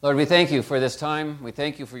Lord, we thank you for this time. We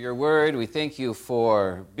thank you for your word. We thank you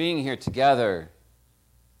for being here together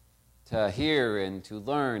to hear and to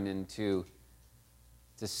learn and to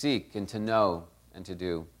seek and to know and to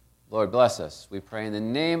do. Lord, bless us. We pray in the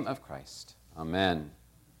name of Christ. Amen.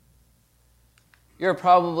 You're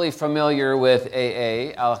probably familiar with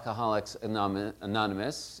AA, Alcoholics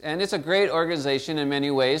Anonymous, and it's a great organization in many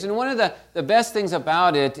ways. And one of the best things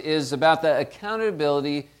about it is about the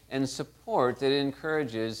accountability and support that it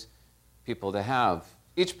encourages people to have.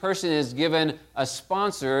 Each person is given a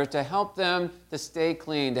sponsor to help them to stay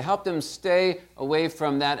clean, to help them stay away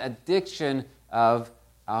from that addiction of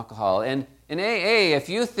alcohol. And in AA, if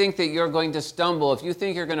you think that you're going to stumble, if you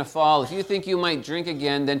think you're going to fall, if you think you might drink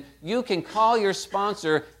again, then you can call your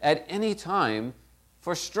sponsor at any time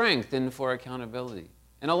for strength and for accountability.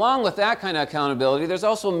 And along with that kind of accountability, there's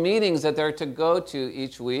also meetings that they're to go to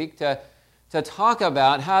each week to talk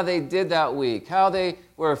about how they did that week, how they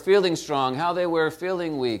were feeling strong, how they were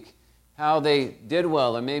feeling weak, how they did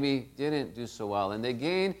well or maybe didn't do so well. And they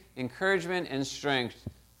gain encouragement and strength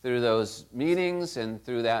through those meetings and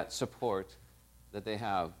through that support that they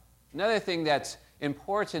have. Another thing that's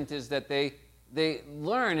important is that they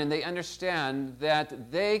learn and they understand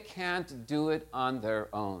that they can't do it on their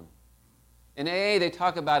own. In AA, they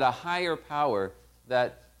talk about a higher power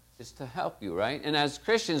that is to help you, right? And as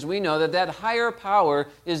Christians, we know that higher power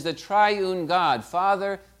is the triune God,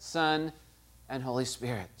 Father, Son, and Holy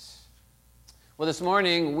Spirit. Well, this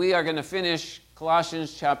morning, we are going to finish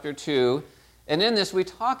Colossians chapter 2. And in this, we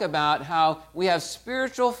talk about how we have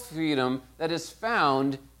spiritual freedom that is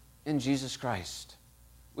found in Jesus Christ.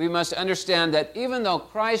 We must understand that even though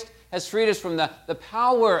Christ has freed us from the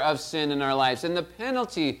power of sin in our lives and the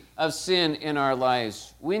penalty of sin in our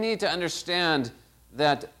lives, we need to understand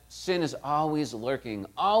that sin is always lurking,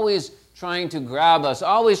 always trying to grab us,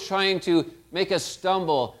 always trying to make us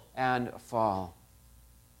stumble and fall.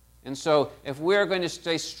 And so if we're going to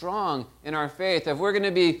stay strong in our faith, if we're going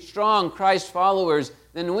to be strong Christ followers,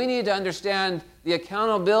 then we need to understand the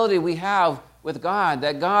accountability we have with God,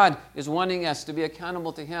 that God is wanting us to be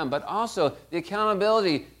accountable to Him, but also the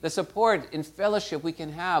accountability, the support and fellowship we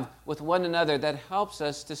can have with one another that helps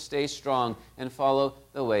us to stay strong and follow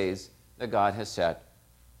the ways that God has set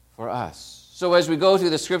for us. So as we go through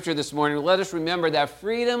the scripture this morning, let us remember that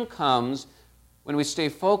freedom comes when we stay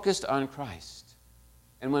focused on Christ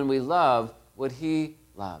and when we love what He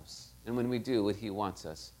loves and when we do what He wants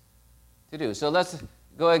us to do. So let's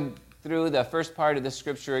go through the first part of the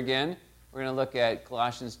scripture again. We're going to look at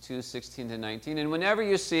Colossians 2:16-19. And whenever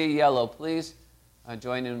you see yellow, please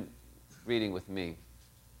join in reading with me.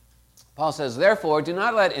 Paul says, "Therefore, do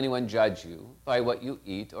not let anyone judge you by what you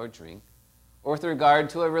eat or drink, or with regard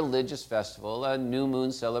to a religious festival, a new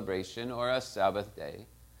moon celebration, or a Sabbath day.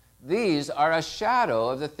 These are a shadow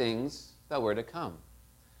of the things that were to come.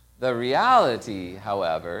 The reality,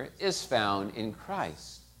 however, is found in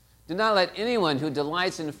Christ. Do not let anyone who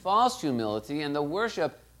delights in false humility and the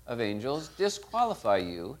worship of angels disqualify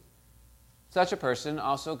you. Such a person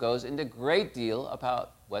also goes into great deal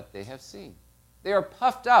about what they have seen. They are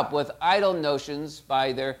puffed up with idle notions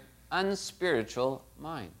by their unspiritual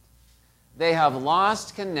mind. They have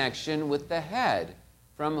lost connection with the head,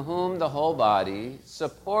 from whom the whole body,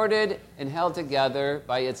 supported and held together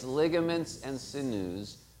by its ligaments and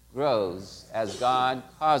sinews, grows as God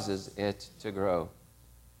causes it to grow."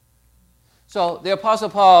 So the Apostle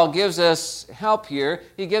Paul gives us help here.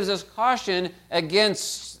 He gives us caution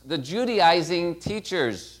against the Judaizing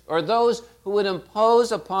teachers, or those who would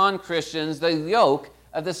impose upon Christians the yoke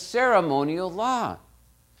of the ceremonial law.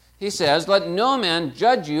 He says, "Let no man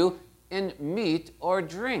judge you in meat or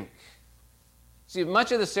drink." See,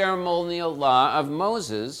 much of the ceremonial law of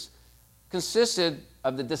Moses consisted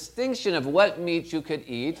of the distinction of what meat you could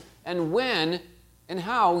eat and when and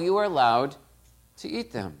how you were allowed to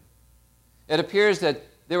eat them. It appears that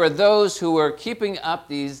there were those who were keeping up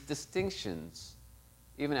these distinctions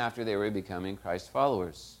even after they were becoming Christ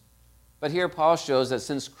followers. But here Paul shows that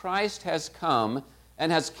since Christ has come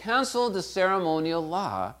and has canceled the ceremonial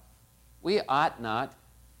law, we ought not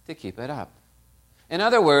to keep it up. In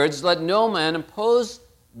other words, let no man impose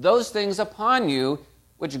those things upon you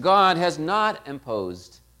which God has not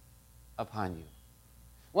imposed upon you.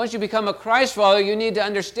 Once you become a Christ follower, you need to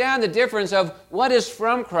understand the difference of what is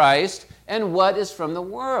from Christ and what is from the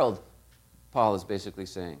world, Paul is basically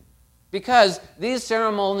saying. Because these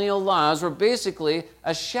ceremonial laws were basically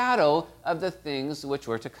a shadow of the things which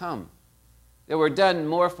were to come. They were done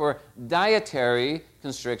more for dietary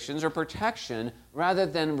constrictions or protection rather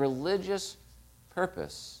than religious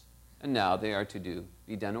purpose. And now they are to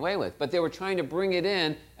be done away with. But they were trying to bring it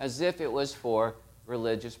in as if it was for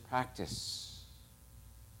religious practice.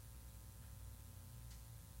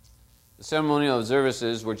 The ceremonial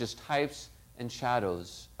observances were just types and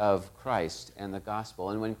shadows of Christ and the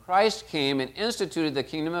gospel. And when Christ came and instituted the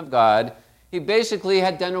kingdom of God, he basically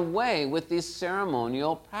had done away with these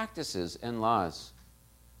ceremonial practices and laws.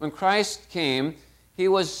 When Christ came, he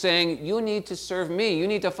was saying, you need to serve me, you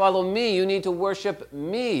need to follow me, you need to worship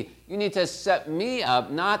me, you need to set me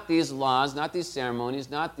up, not these laws, not these ceremonies,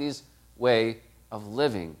 not these way of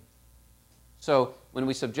living. So when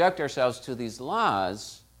we subject ourselves to these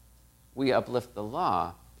laws, we uplift the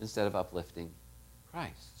law instead of uplifting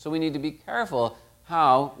Christ. So we need to be careful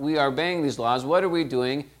how we are obeying these laws, what are we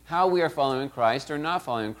doing, how we are following Christ or not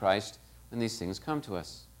following Christ when these things come to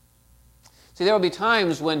us. See, there will be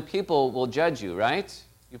times when people will judge you, right?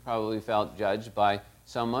 You probably felt judged by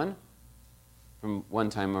someone from one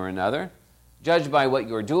time or another, judged by what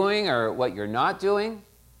you're doing or what you're not doing,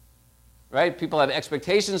 right? People have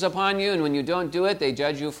expectations upon you, and when you don't do it, they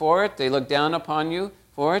judge you for it. They look down upon you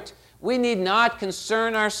for it. We need not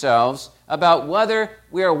concern ourselves about whether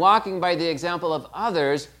we are walking by the example of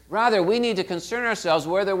others. Rather, we need to concern ourselves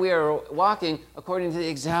whether we are walking according to the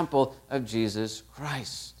example of Jesus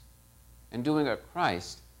Christ and doing what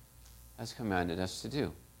Christ has commanded us to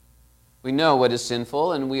do. We know what is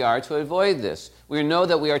sinful, and we are to avoid this. We know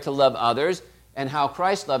that we are to love others and how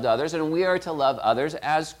Christ loved others, and we are to love others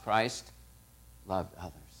as Christ loved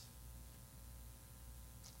others.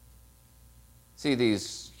 See,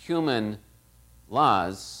 these human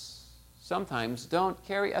laws sometimes don't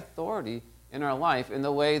carry authority in our life in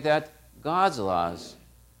the way that God's laws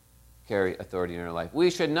carry authority in our life. We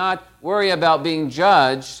should not worry about being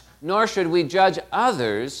judged, nor should we judge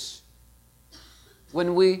others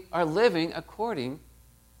when we are living according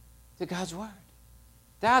to God's word.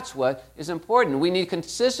 That's what is important. We need to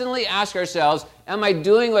consistently ask ourselves, am I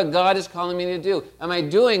doing what God is calling me to do? Am I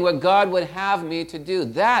doing what God would have me to do?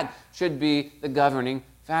 That should be the governing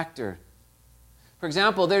factor. For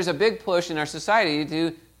example, there's a big push in our society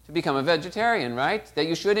to become a vegetarian, right? That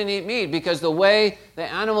you shouldn't eat meat because the way the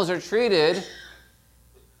animals are treated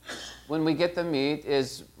when we get the meat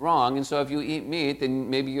is wrong. And so if you eat meat, then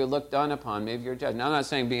maybe you're looked down upon, maybe you're judged. Now, I'm not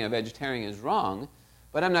saying being a vegetarian is wrong,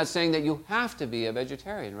 but I'm not saying that you have to be a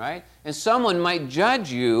vegetarian, right? And someone might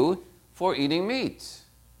judge you for eating meat,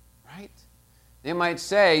 right? They might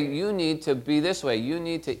say, you need to be this way, you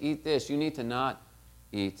need to eat this, you need to not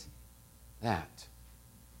eat that.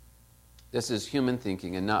 This is human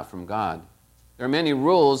thinking and not from God. There are many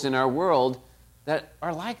rules in our world that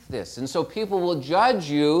are like this. And so people will judge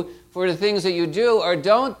you for the things that you do or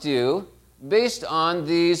don't do based on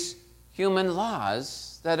these human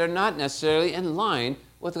laws that are not necessarily in line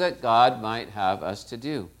with what God might have us to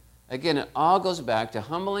do. Again, it all goes back to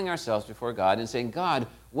humbling ourselves before God and saying, God,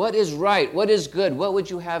 what is right? What is good? What would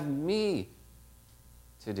you have me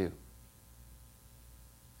to do?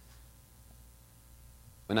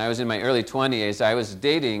 When I was in my early 20s, I was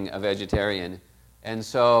dating a vegetarian. And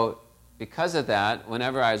so because of that,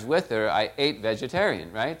 whenever I was with her, I ate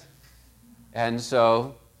vegetarian, right? And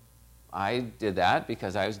so I did that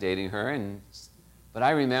because I was dating her. But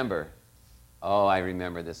I remember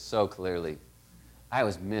this so clearly. I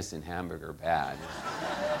was missing hamburger bad.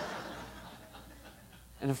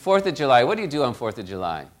 And the 4th of July, what do you do on 4th of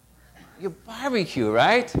July? You barbecue,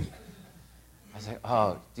 right? I was like,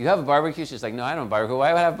 oh, do you have a barbecue? She's like, no, I don't barbecue.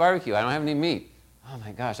 Why would I have barbecue? I don't have any meat. Oh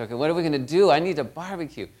my gosh, okay, what are we going to do? I need a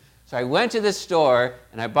barbecue. So I went to the store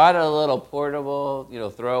and I bought a little portable,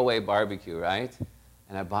 throwaway barbecue, right?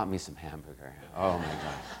 And I bought me some hamburger. Oh my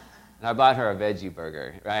gosh. And I bought her a veggie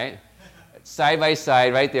burger, right? Side by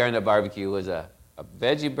side, right there on the barbecue was a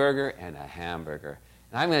veggie burger and a hamburger.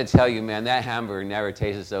 And I'm going to tell you, man, that hamburger never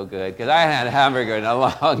tasted so good because I hadn't had a hamburger in a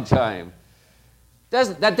long time.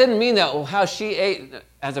 That didn't mean that how she ate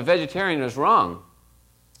as a vegetarian was wrong,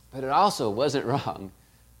 but it also wasn't wrong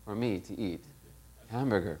for me to eat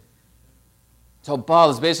hamburger. So Paul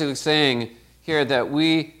is basically saying here that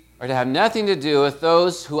we are to have nothing to do with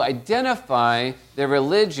those who identify their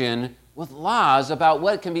religion with laws about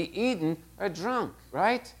what can be eaten or drunk,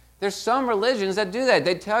 right? There's some religions that do that.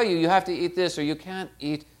 They tell you have to eat this or you can't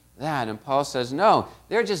eat that. And Paul says, no,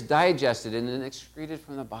 they're just digested and then excreted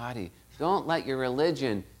from the body. Don't let your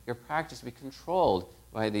religion, your practice be controlled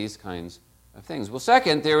by these kinds of things. Well,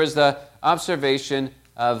 second, there is the observation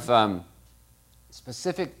of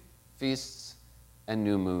specific feasts and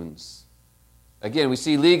new moons. Again, we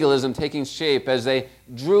see legalism taking shape as they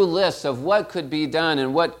drew lists of what could be done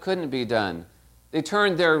and what couldn't be done. They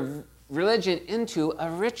turned their religion into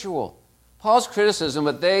a ritual. Paul's criticism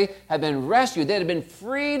that they had been rescued, they had been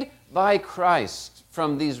freed by Christ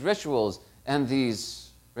from these rituals and these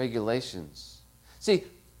regulations. See,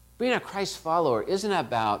 being a Christ follower isn't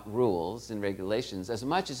about rules and regulations as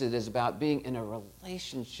much as it is about being in a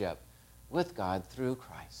relationship with God through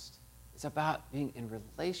Christ. It's about being in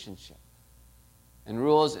relationship. And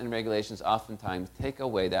rules and regulations oftentimes take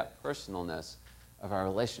away that personalness of our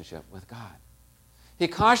relationship with God. He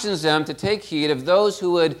cautions them to take heed of those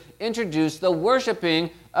who would introduce the worshiping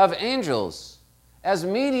of angels as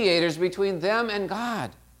mediators between them and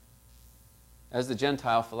God, as the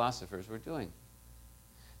Gentile philosophers were doing.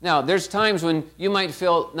 Now, there's times when you might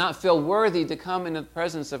not feel worthy to come into the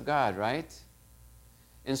presence of God, right?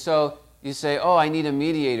 And so you say, oh, I need a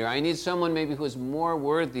mediator. I need someone maybe who is more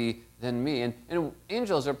worthy than me. And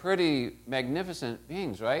angels are pretty magnificent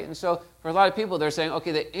beings, right? And so for a lot of people, they're saying,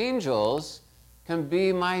 okay, the angels can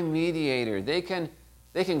be my mediator. They can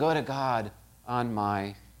go to God on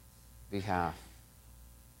my behalf.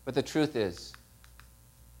 But the truth is,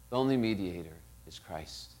 the only mediator is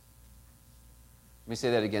Christ. Let me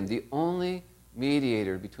say that again. The only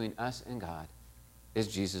mediator between us and God is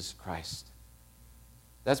Jesus Christ.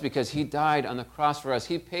 That's because he died on the cross for us.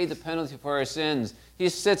 He paid the penalty for our sins. He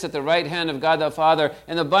sits at the right hand of God the Father.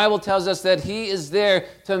 And the Bible tells us that he is there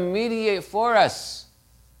to mediate for us.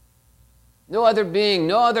 No other being,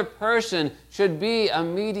 no other person should be a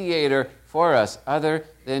mediator for us other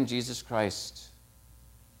than Jesus Christ.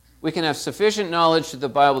 We can have sufficient knowledge through the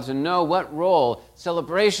Bible to know what role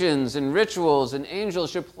celebrations and rituals and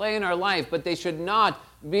angels should play in our life, but they should not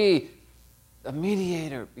be a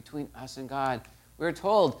mediator between us and God. We're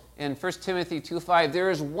told in 1 Timothy 2:5,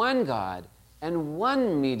 there is one God and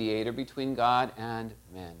one mediator between God and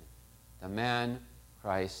men, the man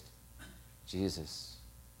Christ Jesus.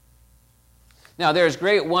 Now, there's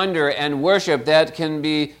great wonder and worship that can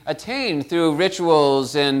be attained through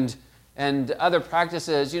rituals and other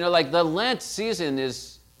practices. You know, like the Lent season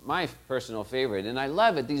is my personal favorite, and I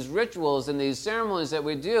love it. These rituals and these ceremonies that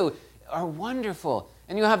we do are wonderful.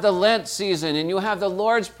 And you have the Lent season, and you have the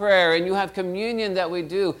Lord's Prayer, and you have communion that we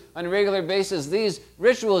do on a regular basis. These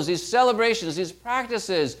rituals, these celebrations, these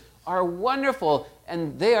practices are wonderful,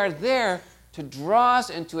 and they are there to draw us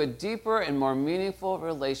into a deeper and more meaningful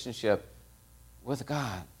relationship with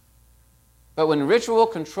God. But when ritual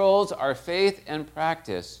controls our faith and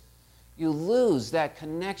practice, you lose that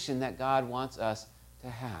connection that God wants us to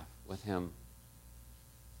have with him.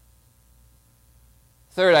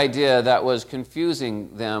 Third idea that was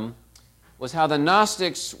confusing them was how the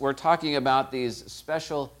Gnostics were talking about these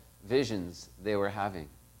special visions they were having.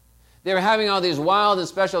 They were having all these wild and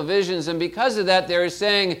special visions, and because of that, they were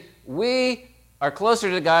saying, we are closer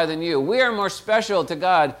to God than you. We are more special to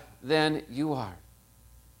God than you are.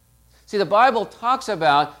 See, the Bible talks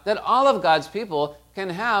about that all of God's people can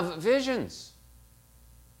have visions.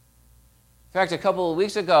 In fact, a couple of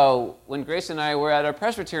weeks ago, when Grace and I were at our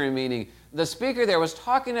Presbyterian meeting, the speaker there was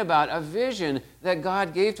talking about a vision that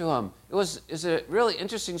God gave to him. It's a really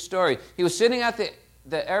interesting story. He was sitting at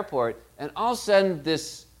the airport, and all of a sudden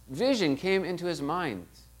this vision came into his mind.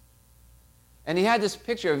 And he had this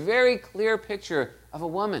picture, a very clear picture of a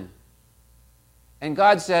woman. And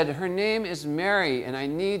God said, her name is Mary, and I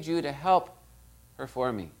need you to help her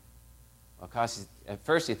for me. Well, at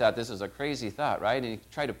first he thought this was a crazy thought, right? And he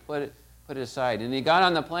tried to put it aside. And he got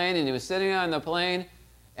on the plane, and he was sitting on the plane,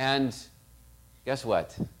 and guess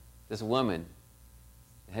what? This woman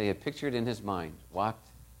that he had pictured in his mind walked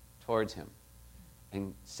towards him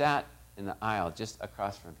and sat in the aisle just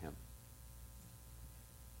across from him.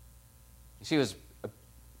 She was a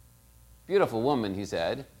beautiful woman, he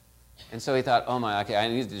said. And so he thought, oh my, okay, I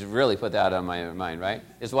need to really put that on my mind, right?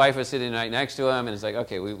 His wife was sitting right next to him, and it's like,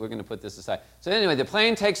 okay, we're going to put this aside. So anyway, the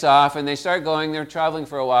plane takes off, and they start going. They're traveling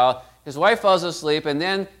for a while. His wife falls asleep, and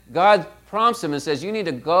then God prompts him and says, you need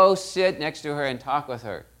to go sit next to her and talk with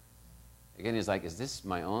her. Again, he's like, is this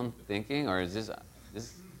my own thinking, or is this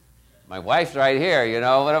my wife's right here, you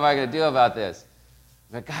know? What am I going to do about this?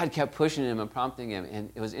 But God kept pushing him and prompting him,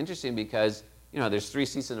 and it was interesting because, you know, there's 3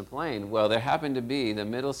 seats in a plane. Well, there happened to be the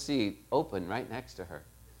middle seat open right next to her.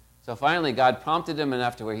 So finally, God prompted him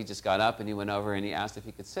enough to where he just got up, and he went over and he asked if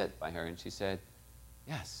he could sit by her, and she said,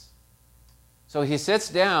 yes. So he sits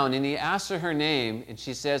down, and he asks her name, and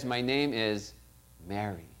she says, my name is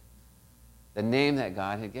Mary, the name that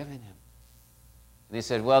God had given him. And he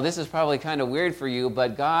said, well, this is probably kind of weird for you,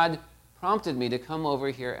 but God prompted me to come over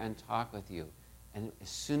here and talk with you. And as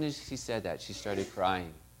soon as she said that, she started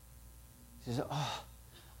crying. She said, oh,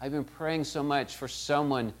 I've been praying so much for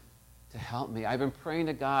someone to help me. I've been praying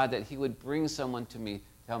to God that he would bring someone to me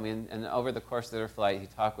to help me. And over the course of their flight, he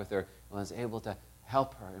talked with her and was able to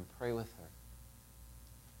help her and pray with her.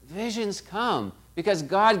 Visions come because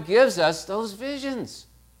God gives us those visions.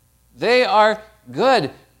 They are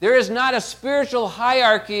good. There is not a spiritual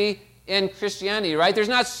hierarchy in Christianity, right? There's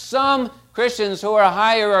not some Christians who are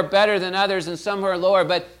higher or better than others and some who are lower.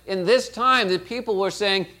 But in this time, the people were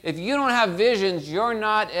saying, if you don't have visions, you're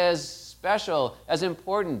not as special, as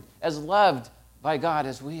important, as loved by God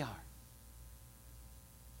as we are.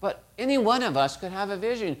 But any one of us could have a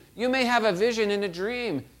vision. You may have a vision in a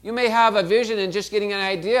dream. You may have a vision in just getting an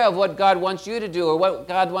idea of what God wants you to do or what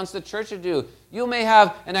God wants the church to do. You may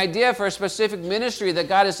have an idea for a specific ministry that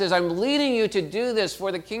God says, I'm leading you to do this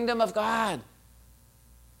for the kingdom of God.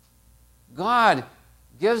 God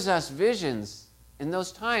gives us visions. In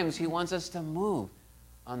those times, He wants us to move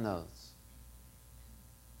on those.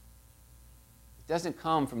 It doesn't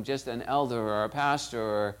come from just an elder or a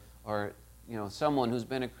pastor or someone who's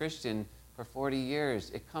been a Christian for 40 years.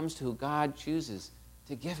 It comes to who God chooses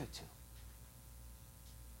to give it to.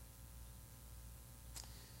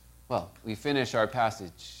 Well, we finish our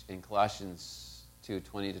passage in Colossians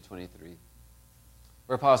 2:20-23,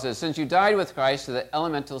 where Paul says, since you died with Christ to the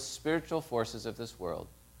elemental spiritual forces of this world,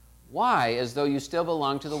 why, as though you still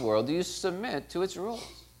belong to the world, do you submit to its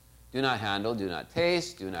rules? Do not handle, do not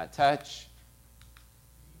taste, do not touch.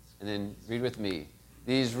 And then read with me.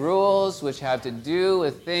 These rules, which have to do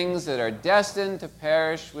with things that are destined to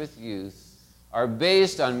perish with youth, are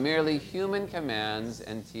based on merely human commands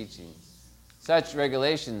and teachings. Such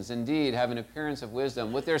regulations, indeed, have an appearance of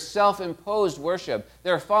wisdom, with their self-imposed worship,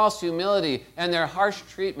 their false humility, and their harsh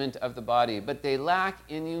treatment of the body, but they lack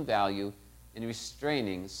any value in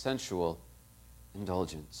restraining sensual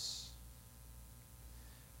indulgence.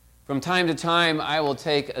 From time to time, I will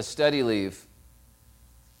take a study leave.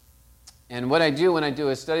 And what I do when I do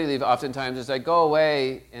a study leave oftentimes is I go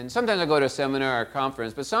away, and sometimes I go to a seminar or a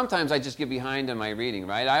conference, but sometimes I just get behind on my reading,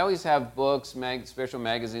 right? I always have books, spiritual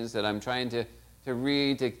magazines that I'm trying to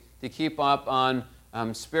read, to keep up on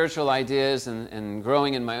spiritual ideas and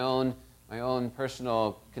growing in my own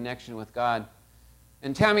personal connection with God.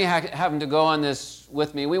 And Tammy happened to go on this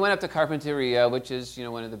with me. We went up to Carpinteria, which is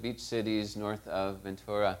one of the beach cities north of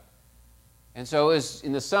Ventura. And so it was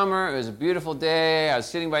in the summer, it was a beautiful day. I was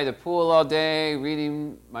sitting by the pool all day,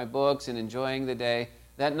 reading my books and enjoying the day.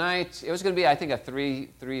 That night, it was going to be, I think, a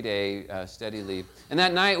three-day study leave. And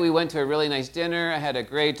that night, we went to a really nice dinner. I had a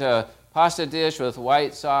great pasta dish with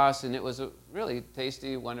white sauce, and it was a really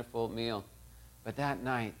tasty, wonderful meal. But that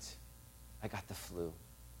night, I got the flu.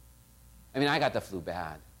 I mean, I got the flu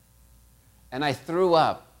bad. And I threw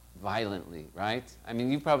up violently, right? I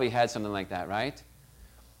mean, you probably had something like that, right?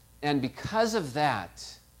 And because of that,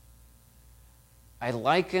 I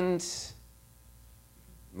likened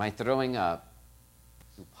my throwing up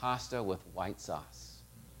to pasta with white sauce.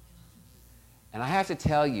 And I have to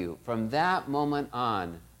tell you, from that moment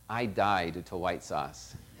on, I died to white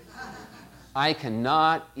sauce. I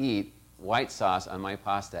cannot eat white sauce on my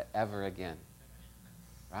pasta ever again.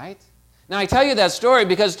 Right? Now, I tell you that story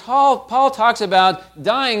because Paul talks about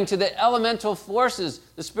dying to the elemental forces,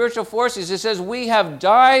 the spiritual forces. He says, we have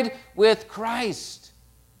died with Christ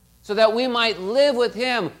so that we might live with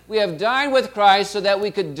Him. We have died with Christ so that we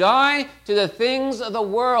could die to the things of the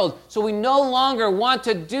world. So we no longer want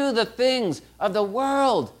to do the things of the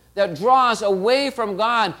world that draw us away from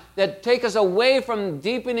God, that take us away from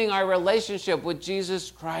deepening our relationship with Jesus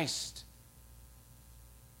Christ.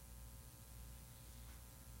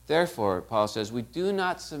 Therefore, Paul says, we do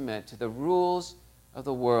not submit to the rules of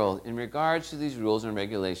the world in regards to these rules and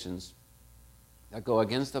regulations that go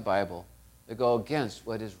against the Bible, that go against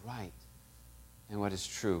what is right and what is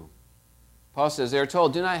true. Paul says they are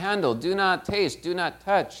told, do not handle, do not taste, do not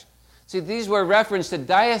touch. See, these were reference to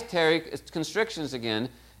dietary constrictions again,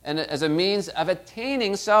 and as a means of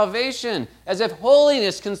attaining salvation, as if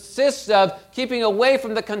holiness consists of keeping away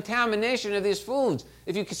from the contamination of these foods.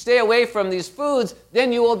 If you stay away from these foods,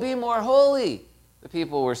 then you will be more holy. The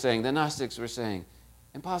people were saying, the Gnostics were saying.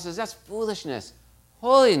 And Paul says, that's foolishness.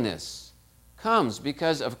 Holiness comes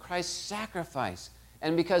because of Christ's sacrifice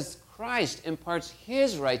and because Christ imparts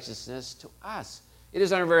His righteousness to us. It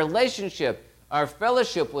is our relationship, our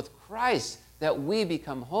fellowship with Christ that we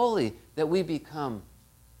become holy, that we become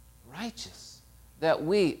righteous, that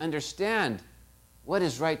we understand what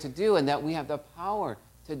is right to do and that we have the power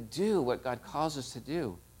to do what God calls us to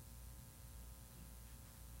do.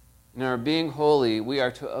 In our being holy, we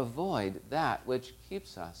are to avoid that which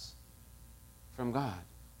keeps us from God.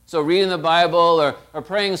 So reading the Bible or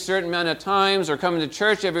praying a certain amount of times or coming to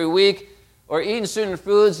church every week or eating certain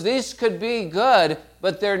foods, these could be good,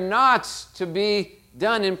 but they're not to be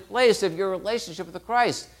done in place of your relationship with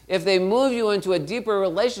Christ. If they move you into a deeper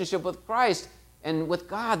relationship with Christ and with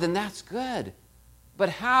God, then that's good. but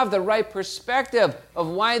have the right perspective of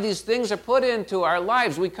why these things are put into our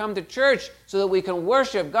lives. We come to church so that we can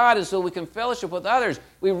worship God and so we can fellowship with others.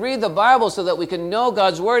 We read the Bible so that we can know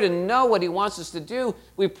God's Word and know what He wants us to do.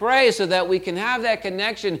 We pray so that we can have that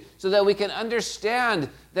connection, so that we can understand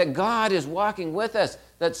that God is walking with us,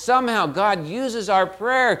 that somehow God uses our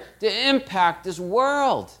prayer to impact this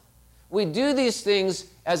world. We do these things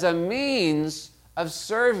as a means of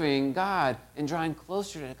serving God and drawing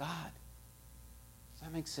closer to God. Does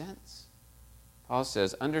that make sense? Paul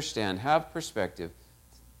says, understand, have perspective,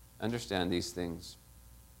 understand these things.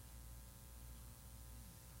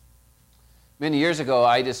 Many years ago,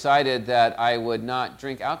 I decided that I would not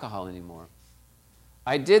drink alcohol anymore.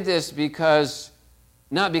 I did this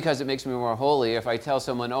not because it makes me more holy. If I tell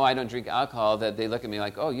someone, oh, I don't drink alcohol, that they look at me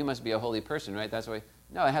like, oh, you must be a holy person, right? That's why.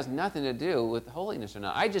 No, it has nothing to do with holiness or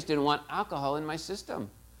not. I just didn't want alcohol in my system.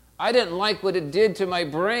 I didn't like what it did to my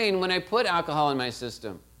brain when I put alcohol in my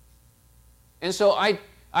system. And so I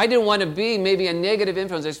didn't want to be maybe a negative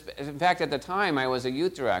influence. In fact, at the time, I was a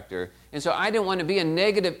youth director. And so I didn't want to be a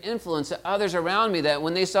negative influence to others around me, that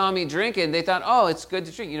when they saw me drinking, they thought, oh, it's good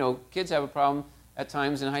to drink. You know, kids have a problem at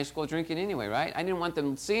times in high school drinking anyway, right? I didn't want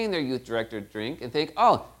them seeing their youth director drink and think,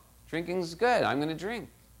 oh, drinking's good, I'm going to drink.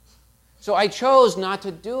 So I chose not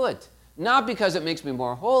to do it. Not because it makes me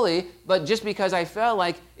more holy, but just because I felt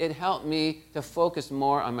like it helped me to focus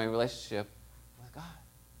more on my relationship with God.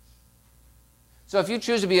 So if you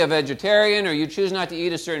choose to be a vegetarian, or you choose not to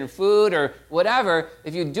eat a certain food or whatever,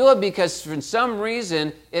 if you do it because for some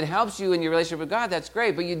reason it helps you in your relationship with God, that's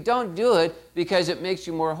great. But you don't do it because it makes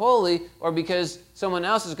you more holy, or because someone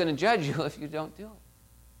else is going to judge you if you don't do it.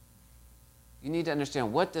 You need to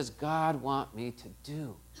understand, what does God want me to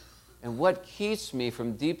do? And what keeps me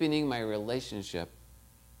from deepening my relationship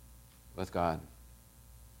with God?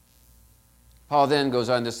 Paul then goes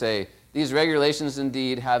on to say, these regulations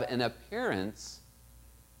indeed have an appearance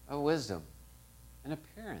of wisdom. An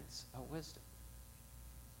appearance of wisdom.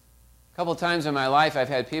 A couple times in my life, I've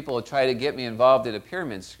had people try to get me involved in a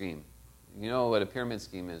pyramid scheme. You know what a pyramid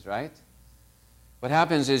scheme is, right? What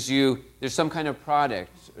happens is there's some kind of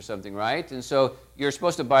product or something, right? And so you're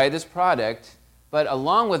supposed to buy this product, but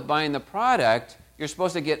along with buying the product, you're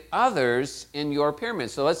supposed to get others in your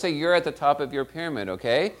pyramid. So let's say you're at the top of your pyramid,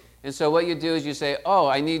 okay? And so what you do is you say, oh,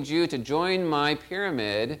 I need you to join my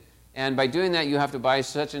pyramid, and by doing that, you have to buy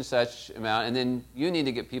such and such amount, and then you need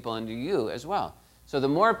to get people under you as well. So the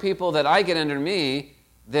more people that I get under me,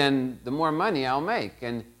 then the more money I'll make.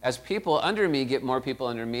 And as people under me get more people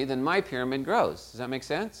under me, then my pyramid grows. Does that make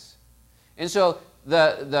sense? And so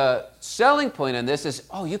the selling point on this is,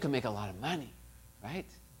 oh, you can make a lot of money. Right?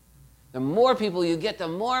 The more people you get, the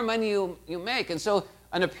more money you make. And so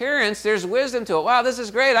an appearance, there's wisdom to it. Wow, this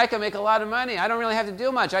is great. I can make a lot of money. I don't really have to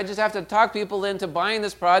do much. I just have to talk people into buying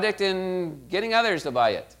this product and getting others to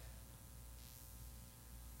buy it.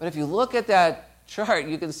 But if you look at that chart,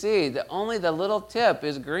 you can see that only the little tip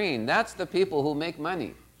is green. That's the people who make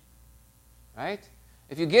money. Right?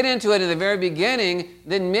 If you get into it in the very beginning,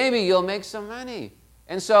 then maybe you'll make some money.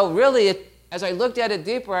 And so really, as I looked at it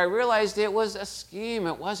deeper, I realized it was a scheme.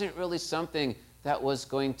 It wasn't really something that was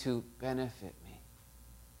going to benefit me.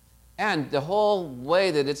 And the whole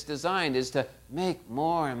way that it's designed is to make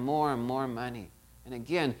more and more and more money. And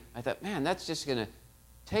again, I thought, man, that's just going to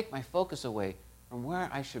take my focus away from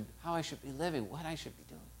how I should be living, what I should be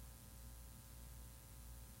doing.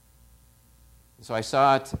 And so I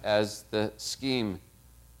saw it as the scheme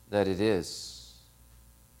that it is.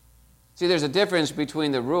 See, there's a difference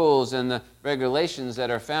between the rules and the regulations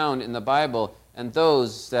that are found in the Bible and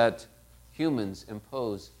those that humans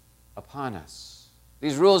impose upon us.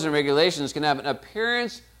 These rules and regulations can have an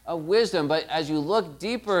appearance of wisdom, but as you look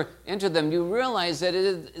deeper into them, you realize that it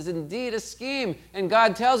is indeed a scheme. And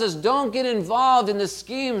God tells us, don't get involved in the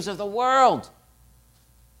schemes of the world.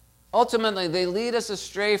 Ultimately, they lead us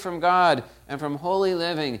astray from God and from holy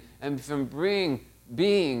living and from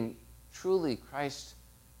being truly Christ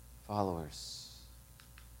followers.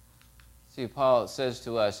 See, Paul says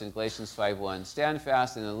to us in Galatians 5:1, stand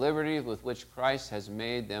fast in the liberty with which Christ has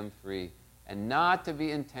made them free, and not to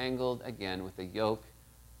be entangled again with the yoke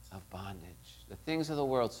of bondage. The things of the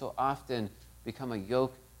world so often become a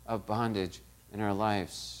yoke of bondage in our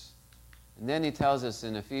lives. And then he tells us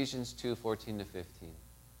in Ephesians 2:14-15,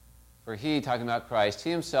 for he, talking about Christ, he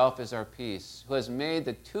himself is our peace, who has made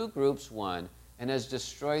the two groups one, and has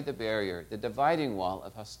destroyed the barrier, the dividing wall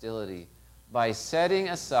of hostility, by setting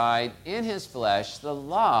aside in his flesh the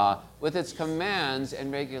law with its commands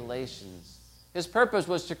and regulations. His purpose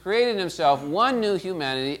was to create in himself one new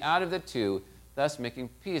humanity out of the two, thus making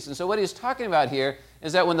peace. And so what he's talking about here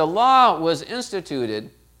is that when the law was instituted,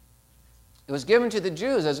 it was given to the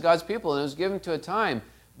Jews as God's people, and it was given to a time,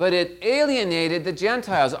 but it alienated the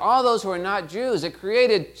Gentiles, all those who were not Jews. It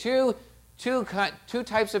created two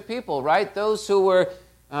types of people, right? Those who were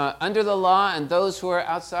under the law and those who were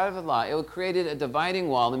outside of the law. It created a dividing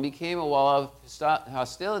wall and became a wall of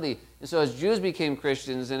hostility. And so as Jews became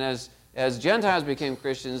Christians and as Gentiles became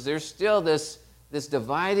Christians, there's still this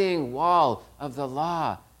dividing wall of the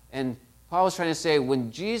law. And Paul was trying to say,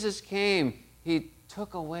 when Jesus came, he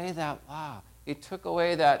took away that law. He took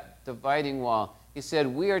away that dividing wall. He said,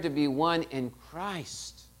 we are to be one in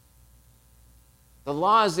Christ. The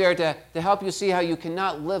law is there to help you see how you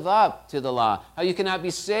cannot live up to the law, how you cannot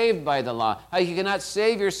be saved by the law, how you cannot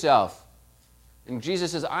save yourself. And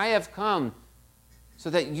Jesus says, I have come so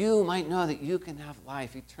that you might know that you can have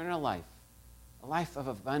life, eternal life, a life of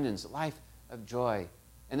abundance, a life of joy,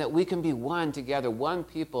 and that we can be one together, one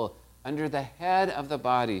people under the head of the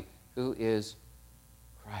body, who is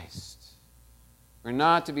Christ. We're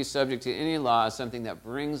not to be subject to any law as something that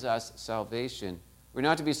brings us salvation. We're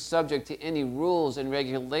not to be subject to any rules and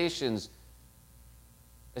regulations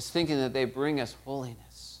as thinking that they bring us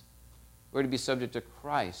holiness. We're to be subject to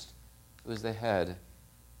Christ, who is the head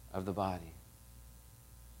of the body.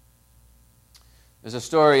 There's a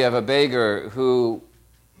story of a beggar who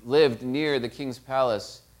lived near the king's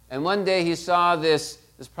palace. And one day he saw this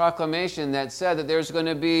proclamation that said that there's going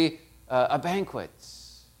to be a banquet.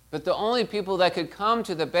 But the only people that could come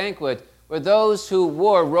to the banquet were those who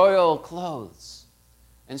wore royal clothes.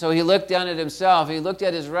 And so he looked down at himself, he looked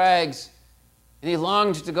at his rags, and he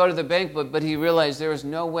longed to go to the banquet, but he realized there was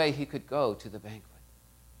no way he could go to the banquet.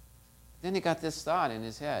 Then he got this thought in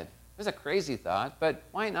his head. It was a crazy thought, but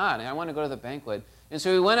why not? I want to go to the banquet. And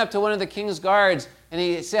so he went up to one of the king's guards, and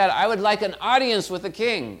he said, I would like an audience with the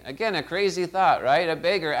king. Again, a crazy thought, right? A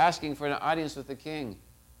beggar asking for an audience with the king.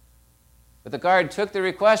 But the guard took the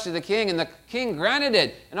request to the king, and the king granted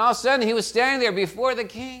it. And all of a sudden, he was standing there before the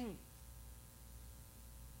king.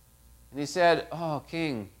 And he said, oh,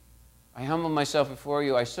 king, I humble myself before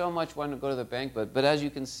you. I so much want to go to the banquet, but as you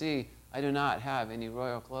can see, I do not have any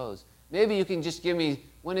royal clothes. Maybe you can just give me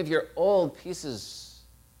one of your old pieces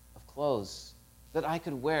of clothes that I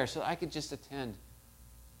could wear so I could just attend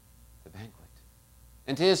the banquet.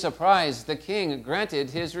 And to his surprise, the king granted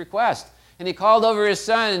his request. And he called over his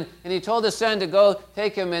son, and he told his son to go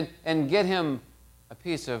take him and get him a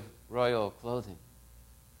piece of royal clothing.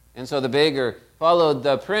 And so the beggar followed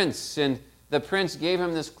the prince, and the prince gave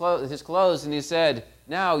him his clothes, and he said,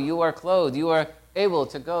 now you are clothed, you are able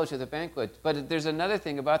to go to the banquet. But there's another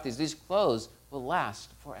thing about these clothes will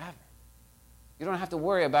last forever. You don't have to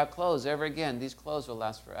worry about clothes ever again. These clothes will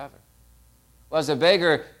last forever. Well, as the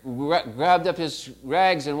beggar grabbed up his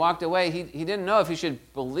rags and walked away, he didn't know if he should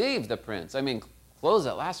believe the prince. I mean, clothes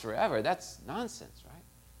that last forever, that's nonsense, right?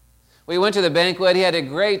 Well, he went to the banquet. He had a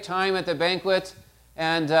great time at the banquet,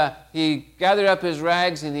 and he gathered up his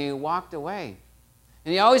rags and he walked away.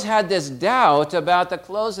 And he always had this doubt about the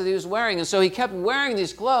clothes that he was wearing, and so he kept wearing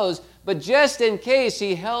these clothes, but just in case,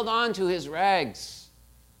 he held on to his rags.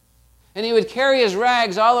 And he would carry his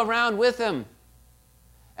rags all around with him.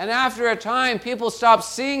 And after a time, people stopped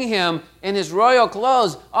seeing him in his royal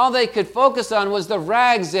clothes. All they could focus on was the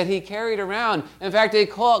rags that he carried around. In fact, they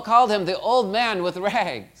called him the old man with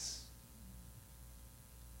rags.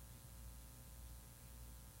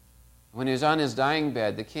 When he was on his dying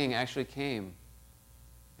bed, the king actually came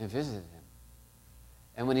and visited him.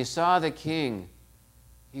 And when he saw the king,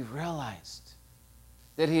 he realized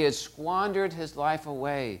that he had squandered his life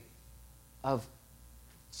away of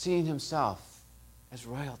seeing himself as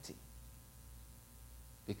royalty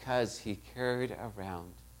because he carried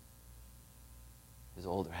around his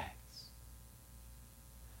old rags.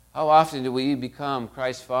 How often do we become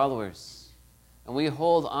Christ followers and we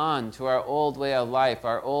hold on to our old way of life,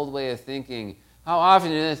 our old way of thinking? How often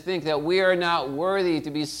do we think that we are not worthy to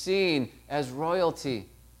be seen as royalty,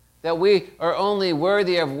 that we are only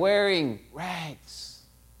worthy of wearing rags?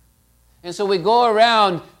 And so we go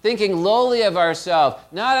around thinking lowly of ourselves,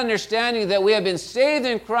 not understanding that we have been saved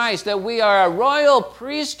in Christ, that we are a royal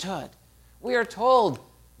priesthood. We are told,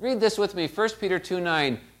 read this with me, 1 Peter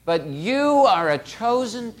 2:9, but you are a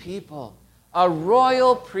chosen people, a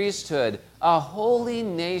royal priesthood, a holy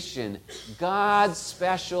nation, God's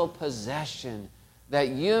special possession, that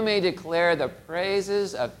you may declare the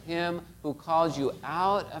praises of him who called you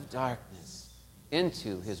out of darkness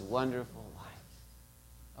into his wonderful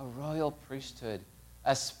a royal priesthood,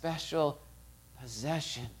 a special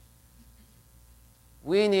possession.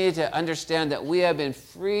 We need to understand that we have been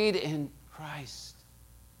freed in Christ.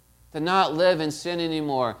 to not live in sin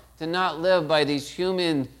anymore, to not live by these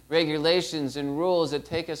human regulations and rules that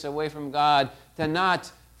take us away from God, to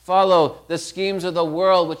not follow the schemes of the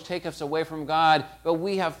world which take us away from God, but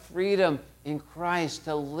we have freedom in Christ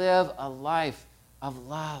to live a life of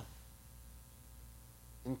love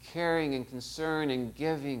and caring and concern and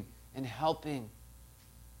giving and helping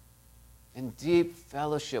and deep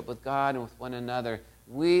fellowship with God and with one another.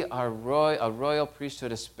 We are a royal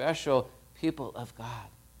priesthood, a special people of God.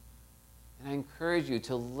 And I encourage you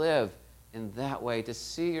to live in that way, to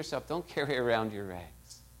see yourself. Don't carry around your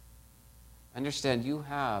rags. Understand you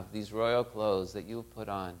have these royal clothes that you put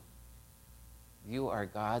on. You are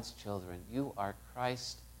God's children. You are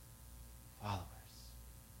Christ's followers.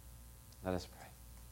 Let us pray.